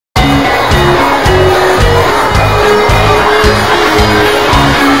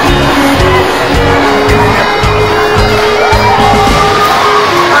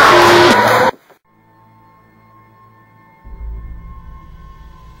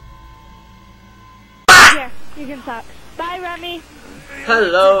You can talk. Bye, Remy.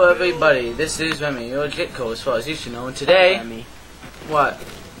 Hello, everybody. This is Remy, your Jitco, as far as you should know. And today, Remy. What?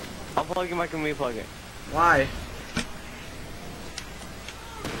 I'll plug it, Mike, and replug it. Why?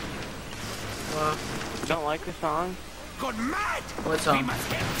 Well, Don't like the song? what song?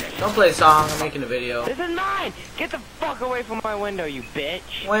 Don't play a song. I'm making a video. This is mine! Get the fuck away from my window, you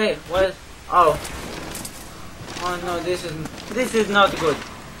bitch! Wait, what? Oh. Oh no, this is not good.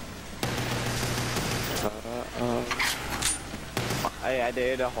 I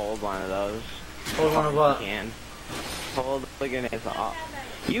dare to hold one of those. Hold one of what? Can. Hold the grenades off.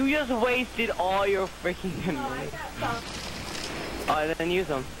 You just wasted all your freaking grenades. Oh, then use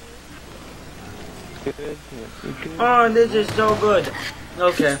them. Good. Oh, this is so good.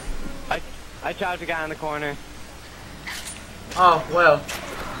 Okay. I charged the guy in the corner. Oh, well.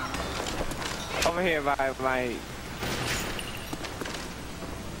 Over here by my...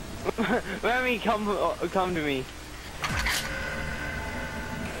 Remy, come to me.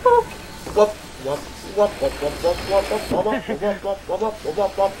 Whoop, whoop, whoop, whoop, whoop, whoop, whoop, whoop, whoop,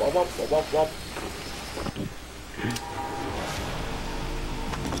 whoop, whoop, whoop.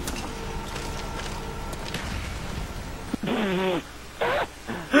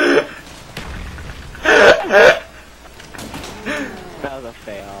 That was a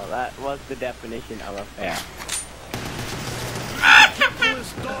fail. That was the definition of a fail.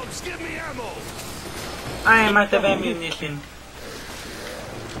 Dogs, give me ammo. I am out of ammunition.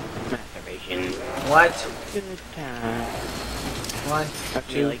 Masturbation. What? Good time. One, I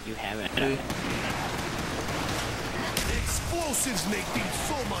feel like you haven't. Explosives make things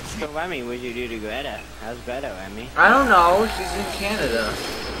so much So Remy, what'd you do to Greta? How's Greta, Remy? I don't know. She's in Canada.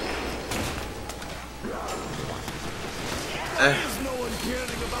 There's no one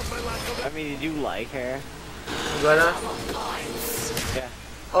caring about my lack of Remy, did you like her? Greta? Yeah.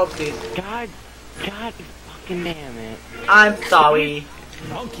 Oh, please. God fucking damn it. I'm sorry.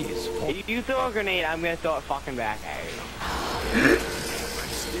 monkeys. If you throw a grenade, I'm gonna throw it fucking back at you.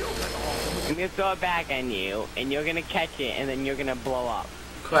 I'm gonna throw it back at you, and you're gonna catch it, and then you're gonna blow up.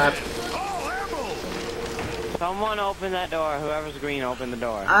 Crap. Someone open that door. Whoever's green, open the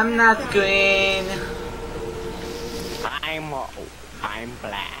door. I'm not green. I'm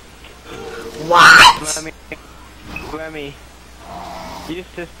black. What? Remy, your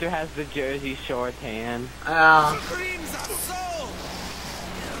sister has the Jersey Shore tan.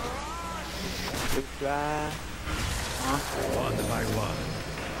 One by one,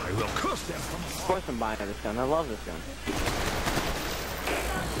 I will curse them from Of course I'm buying this gun. I love this gun.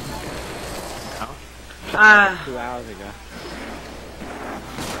 Oh. 2 hours ago.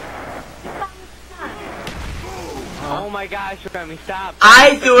 Oh my gosh, Remy, stop.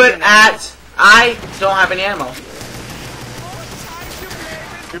 I do it at... I don't have any ammo.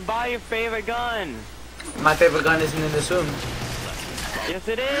 Then buy your favorite gun. My favorite gun isn't in this room. Yes,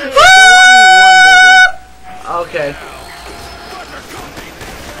 it is. The one Okay.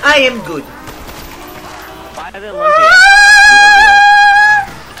 I am good. Buy the Olympia.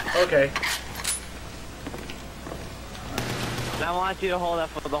 Okay. And I want you to hold that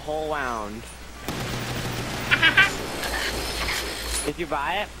for the whole round. Did you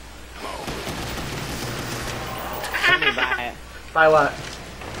buy it? Let me buy it. Buy what?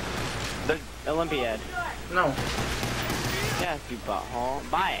 The Olympiad. No. Yes, you butthole.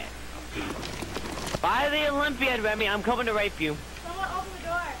 Buy it. Buy the Olympiad, Remy. I'm coming to rape you. Someone open the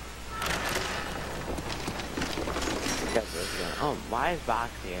door. Oh, why is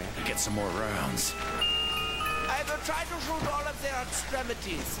Box here? get some more rounds. I will try to shoot all of their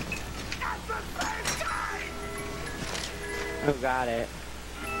extremities. At the same time! Who got it?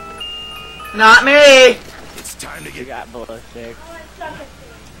 Not me! It's time to You get got ballistic. Oh, it's stuck at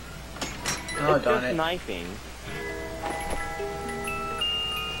Oh, It's darn just it. knifing.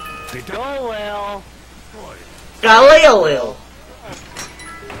 they Go, Will. Galileo!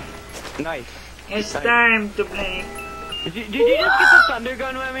 Nice. It's time to play. Did you just get the thunder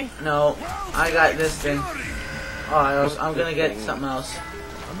gun, Remy? No, I got this thing. Oh, I'm gonna get something else.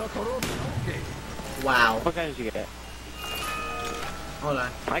 Wow. What kind did you get? Hold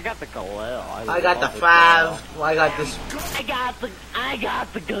on. I got the Galil. I got the 5. Well, I got this. I got the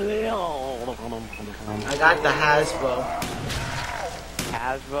Galil. I got the Hasbro.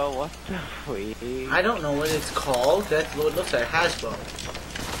 Hasbro, what the freak? I don't know what it's called. That's what it looks like. Hasbro.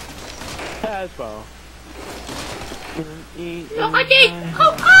 Hasbro.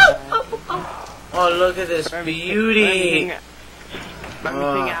 Oh, look at this beauty. Let me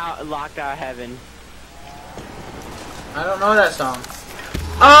sing out Locked Out of Heaven. I don't know that song.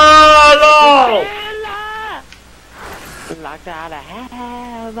 Oh, Locked out of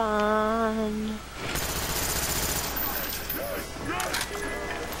heaven.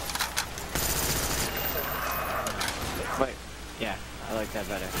 Wait, yeah, I like that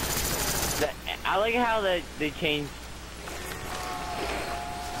better. I like how they changed.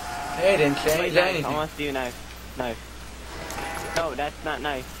 They didn't Wait, change knife. anything. I want to do knife. Knife. No, that's not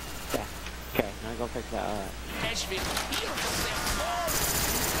knife. Yeah. Okay, now go pick that up.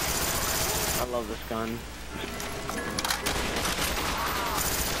 I love this gun.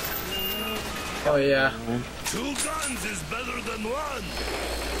 Oh yeah. 2 guns is better than 1.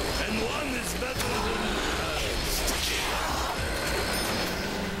 And 1 is better than...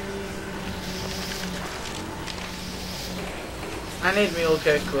 I need mule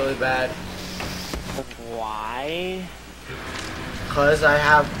kick really bad. Why? Cause I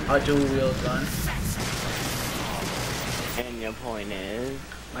have a dual wield gun. And your point is?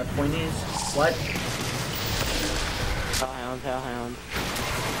 My point is, what? Hellhound, hellhound.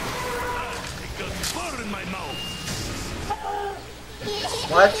 It got fur in my mouth.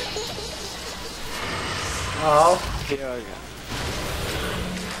 What? Oh. Here we go.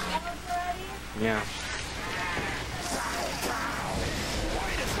 Yeah.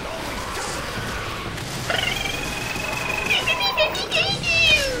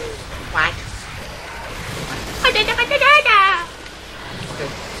 What? Okay, let's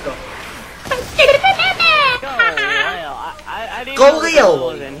go. Go, Leo. I didn't Go, know the Leo. girl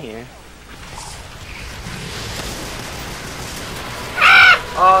was in here.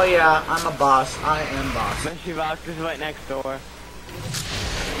 Oh yeah, I'm a boss. I am boss. Mystery box is right next door.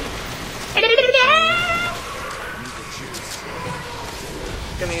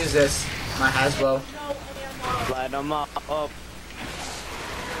 Gonna use this. My Hasbro. Light them up.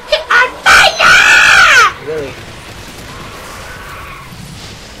 Really?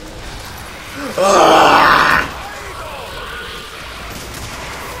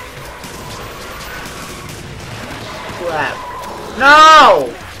 Crap.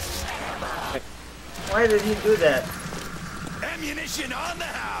 No! Why did he do that? Ammunition on the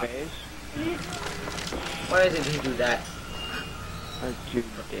house. Fish. Why did he do that? What you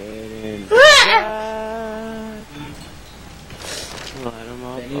didn't. Light them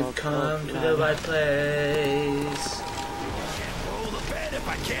up. Then you've come to the right place. Roll the bed if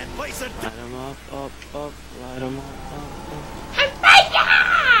I can't place it. Light them up. Light them up.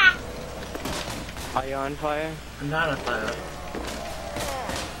 Are you on fire? I'm not on fire.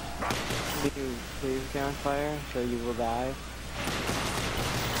 Can you please be on fire so you will die?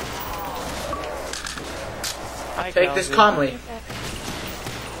 Take this calmly.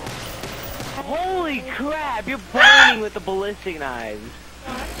 Holy crap! You're poning with the ballistic knives.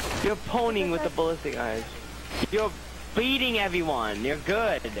 You're poning with the ballistic knives. You're beating everyone. You're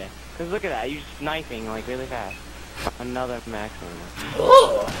good. Cause look at that. You're sniping like really fast. Another maximum.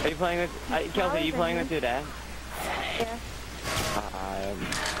 Are you playing with Kelsey? Are you playing with your dad? Yeah.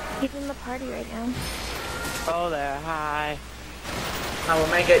 He's in the party right now. Oh there. Hi. I will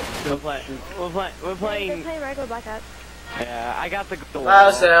make it. We're playing. They're playing regular Black Ops. Yeah, I got the goal.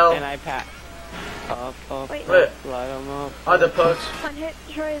 Wow, Sal. And I pat. Up. Wait. Wait. Light 'em up. Other pokes. Come on, hit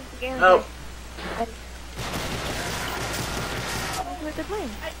Troy's game. Oh. Ready. That's what they're playing.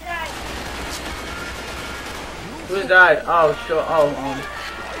 Who's died? Oh, sure. Oh,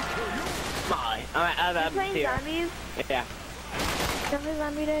 Molly. Alright, You I'm playing here. zombies? Yeah. Zombie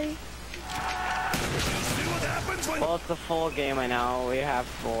Zombie Daddy? See what happens when... Well, it's a full game right now. We have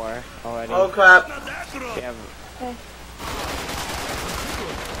 4 already. oh crap. Not that rough. We have. Okay.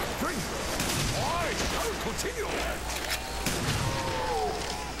 Alright, I'll continue.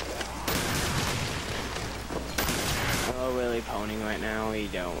 We're really poning right now. We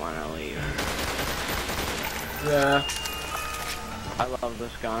don't want to leave. Yeah. I love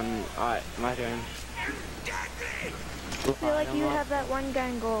this gun. Alright, my turn. I feel like you have that one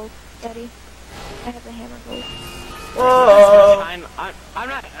gun gold, Daddy. I have the hammer gold. Whoa. I'm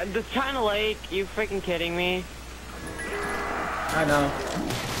not. The China Lake. You freaking kidding me? I know.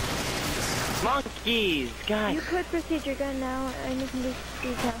 Monkeys, God. You could proceed your gun now, and you can just do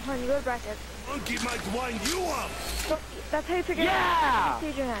now. Hold on, you go to brackets. Monkey might wind you up. That's how you figure Yeah! out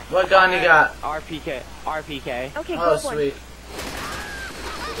proceed your net. What gun you got? RPK. RPK. Okay, Oh, go for sweet.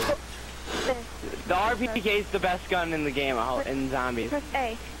 There. The RPK is the best gun in the game in zombies. Press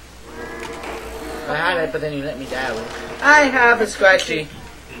A. I had it, but then you let me die with it. I have a scratchy.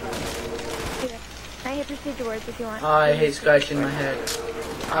 Here. Now you proceed your words if you want. Oh, I hate scratching my head.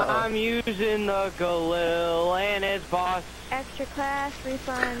 I'm using the Galil and its boss. Extra class,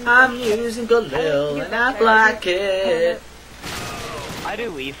 refund. I'm using Galil and I like it. I do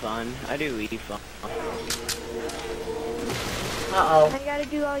refund. Uh-oh. Now you gotta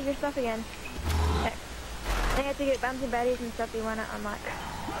do all your stuff again. X. I have to get bouncing baddies and stuff you wanna unlock.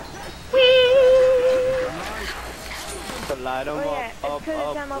 So light 'em Oh, yeah, it's up, 'cause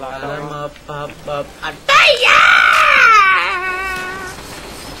it's on mobile. light Light 'em 'em up. up. I'm fire!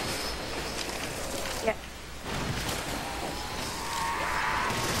 Yeah.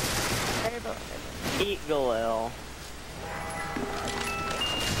 Better both. Eat Galil.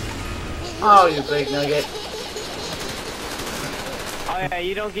 Oh, you big nugget. Oh yeah,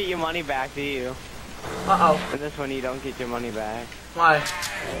 you don't get your money back, do you? Uh-oh. In this one, you don't get your money back. Why?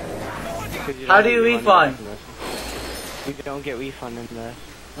 'Cause you How don't do get you your money refund? back in this one. You don't get refund in this.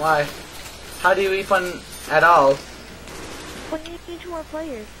 Why? How do you refund at all? We need 2 more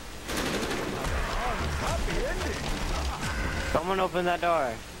players. Someone open that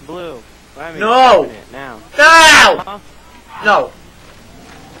door. Blue. Remy, No! open it now. No! Huh? No.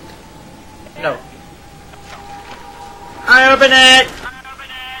 No. I open it!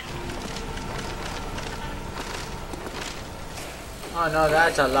 Oh no,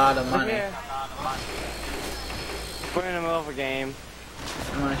 that's a lot of Come money. here. We're in the middle of a game.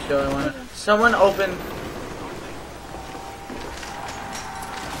 I'm not sure I wanna. Someone open.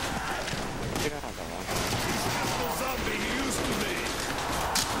 You don't have that one. Zombie used to me.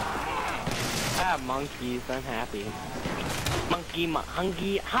 I have monkeys. I'm happy.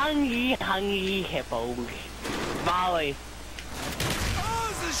 Hungry hippos. Molly.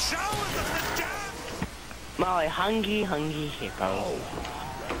 Oh, the showers of the jam. Molly, hungry hippo.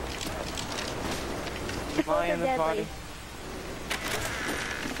 Molly in the party.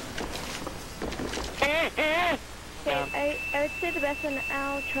 Okay, I would say the best one,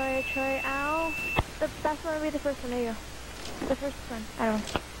 Owl, Troy, Owl. The best one would be the first one, there you go. The first one, I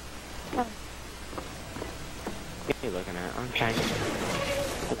don't know. Oh. What are you looking at? I'm trying to...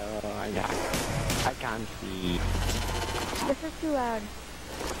 Hello, I can't see. This is too loud.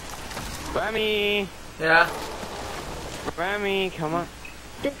 Remy! Yeah. Remy, come on.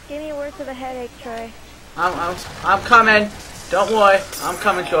 Just give me words of a headache, Troy. I'm coming. Don't worry. I'm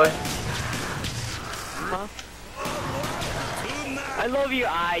coming, Troy. Huh? I love you,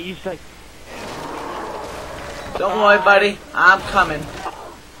 you like... Don't worry, buddy. I'm coming.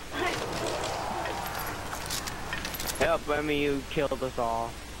 Yep, Remy, you killed us all.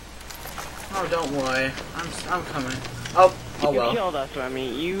 Oh, don't worry. I'm coming. Oh You well. killed us, Remy.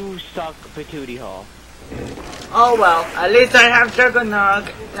 You suck patootie hole. Oh well. At least I have Juggernog.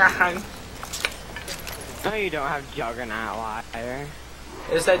 No, you don't have Juggernaut either.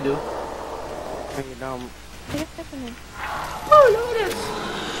 Yes, I do. No, you don't. Take a second then. Oh, look at this.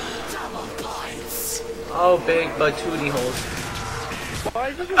 Oh, big batootie holes. Why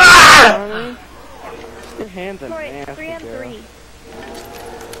is this Ah! Your hands are Troy, nasty, 3 on girl. 3.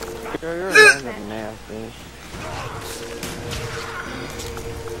 Girl, your hands are nasty.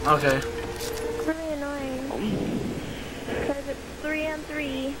 Okay. Really annoying. Because it's 3 on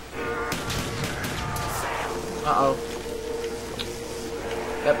 3. Uh-oh.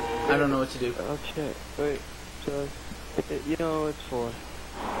 Yep. I don't know what to do. Oh shit. Wait. So, you know what it's for.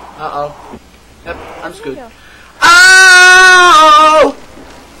 Uh-oh. Yep. I'm screwed. There you go. Oh!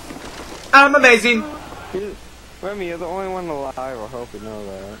 I'm amazing. Remy, you're the only one alive. I hope you know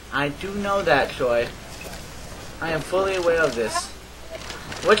that. I do know that, Troy. I am fully aware of this.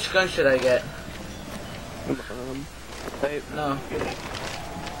 Which gun should I get? Hey, No.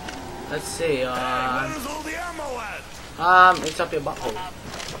 Let's see. Where's all the ammo at? It's up your butthole.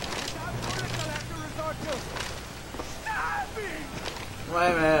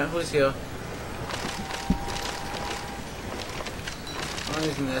 Wait a minute. Who's here? I'm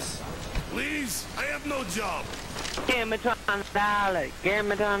using this. Please, I have no job. give me $20. Give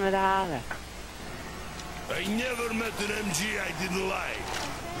me $20. I never met an MG I didn't like.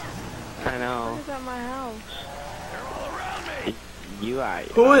 I know. What is at my house? They're all around me. You are.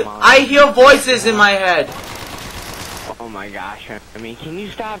 Who? Mom. I hear voices in my head. Oh my gosh. I mean, can you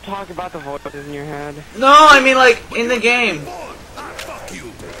stop talking about the voices in your head? No, I mean like in the game. Boy, fuck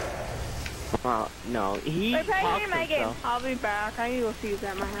you. Well, no. He We're playing talks my game. himself. I'll be back. I need to go see who's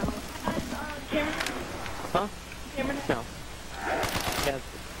at my house. Cameron? Huh? Cameron? No. Yes.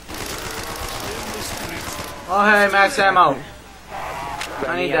 In the streets. Oh hey, max ammo.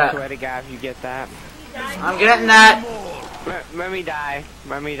 Remy, need that. I swear to God, if you get that. I'm getting that. More. Remy, die.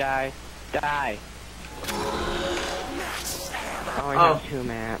 Remy, die. Die. I only Oh. have 2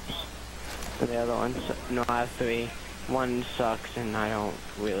 maps. The other one, no, I have 3. One sucks, and I don't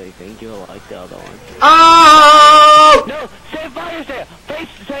really think you'll like the other one. Oh! No, save fire sale.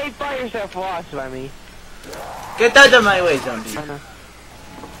 Save fire sale for us, Remy. Get out of my way, zombie. I know.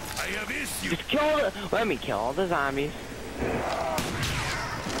 I have issues. Just kill the. Let me kill all the zombies.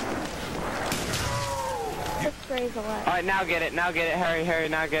 The sprays a lot. Alright, now get it, hurry,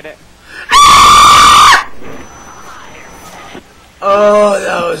 now get it. Oh,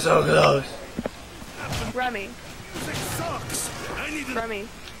 that was so close. Remy, Music sucks. I need a Remy,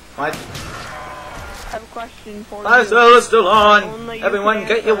 What? I have a question for My you. cell is still on. Only you Everyone, can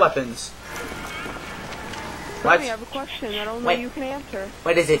get your answer. weapons. Remy, I What? have a question that only Wait. you can answer.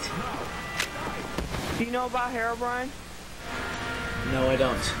 What is it? Do you know about Herobrine? No, I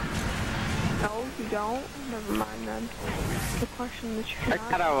don't. No, you don't? Never mind then. The question that you I can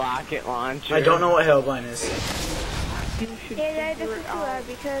got a rocket launcher. I don't know what Hellblind is. you should Yeah, Dad, this figure is it too out. loud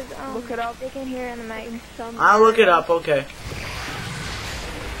because Look it up. they can hear it in the mic. In some I'll look it up, okay.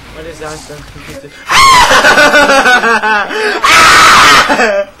 What is that?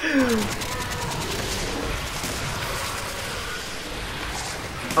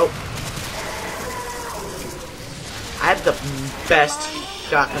 Oh. I have the best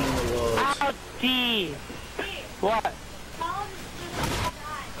shotgun in the world. Ouchie! What?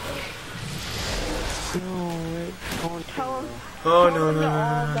 No, don't Tell him. Oh no no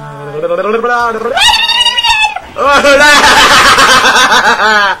All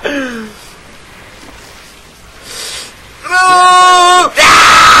no.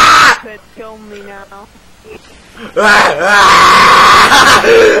 Could kill me now.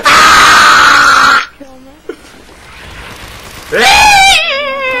 Kill me.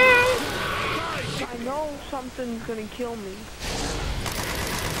 I know something's gonna kill me.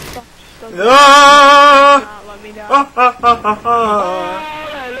 Fuck, just doesn't not let me die.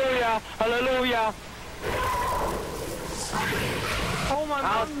 Hallelujah! Hallelujah! Oh, my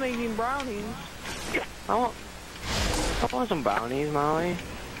mom's making brownies. I want some brownies, Molly.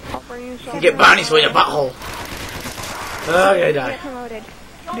 I'll bring you some. Get brownies for your butthole. Okay, die. Get promoted.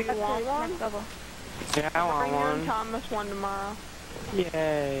 Do you want one? Next level. Yeah, I want Bring you and one. Thomas one tomorrow.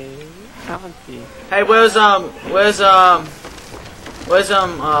 Yay. I want to see. Hey, where's the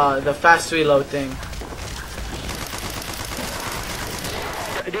fast reload thing?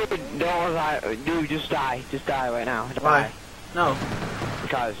 Dude, don't die. Dude, just die. Just die right now. Why? Die. No,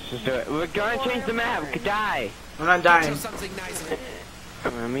 Because, just do it. We're gonna change the map. We could die. I'm not dying. Something nice.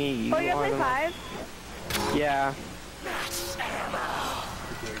 Me, you Oh, you have are my the- 5? Yeah.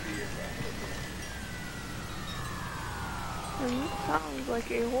 And this sounds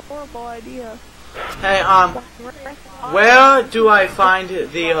like a horrible idea. Hey, where do I find the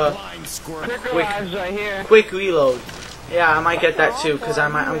blind squirt. Quick lives right here. quick reload? Yeah, I might get that too, cause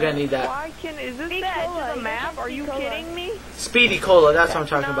I'm gonna need that. Why is this the edge of the map? Are you kidding me? Speedy Cola, that's what I'm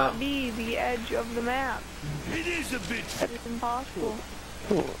talking Cannot about. be the edge of the map. It is a bit. It's impossible.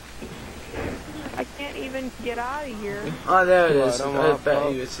 I can't even get out of here. Oh, there it is. Light 'em I up, bet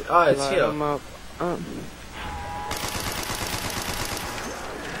up. you it's. Oh, it's Light here. 'em up.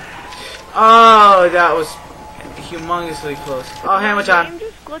 Oh, that was humongously close. Oh, hammer My time. game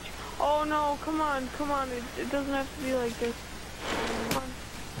just glitched. Oh no, come on. It doesn't have to be like this. Come on.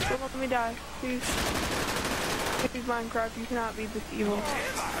 Don't let me die. Please. Please, Minecraft, you cannot be this evil.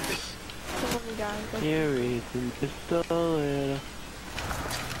 Don't let me die. You're eating just a little.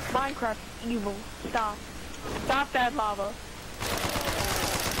 Minecraft, evil. Stop. Stop that lava.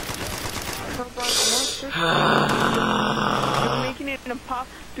 You're making it in a pop.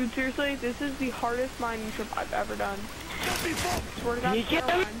 Dude, seriously, this is the hardest mining trip I've ever done. Swear to God, You get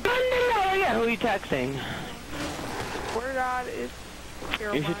Caroline. Who are you texting? Swear to God, it's You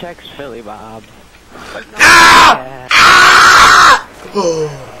Caroline. should text Philly Bob. Ah! Oh,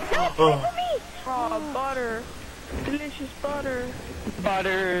 butter. Delicious butter.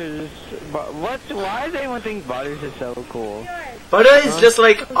 Butters. Why does anyone think Butters is so cool? Butter is just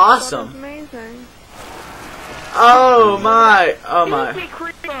like Butter's awesome. amazing. Oh my. Oh Excuse my. me,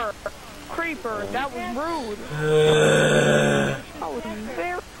 Creeper. Creeper, that was rude. That was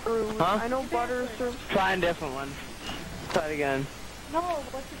very rude. Huh? I know butter serves. Try a different one. Try it again. No,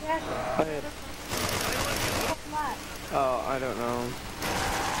 what's the gas? Wait. Oh, I don't know.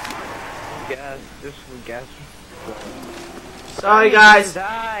 Guess. Just guess. Sorry guys,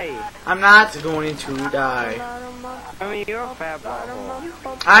 Die. I'm not going to die. I mean, you're a fat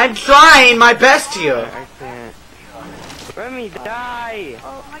butthole. I'm trying my best here. I can't. Remy, die.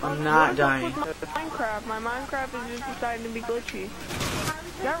 I'm not dying. Minecraft. My Minecraft is just deciding to be glitchy.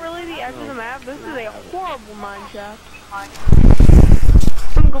 Is that really the edge of the map? This is a horrible mine shaft. I'm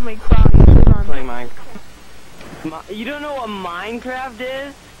gonna go make brownies. Hold on. Play Minecraft. You don't know what Minecraft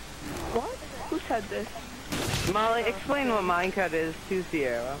is? What? Who said this? Molly, explain what Minecraft is to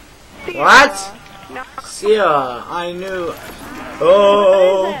Sierra. What? No. Sierra, I knew.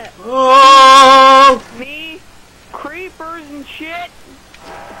 Oh. Oh. Me? Creepers and shit?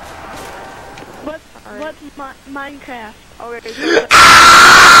 But Alright. What's Minecraft? Okay, so it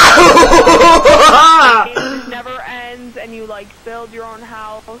just never ends, and you like build your own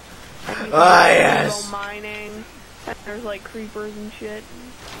house, and you yes. go mining, and there's like creepers and shit.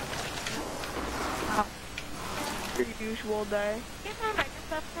 Your usual day.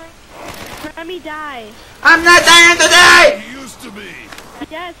 Let me die. I'm not dying today! He used to be.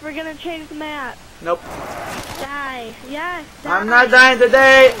 Yes, we're gonna change the map. Nope. Die. Yes, die. I'm not dying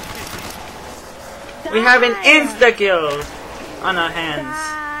today! Die. We have an insta-kill on our hands.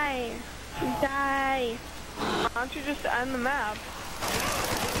 Die. Die. Why don't you just end the map?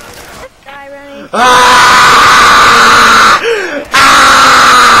 Die, Rennie. Ah!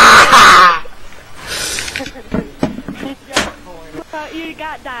 Ah! Well, you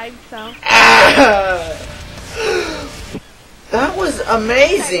got died, so. That was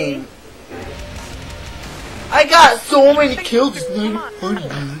amazing. I got so many kills. Come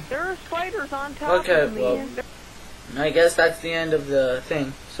on. There are spiders on top Okay, of me. well, I guess that's the end of the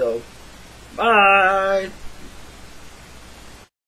thing. So, bye.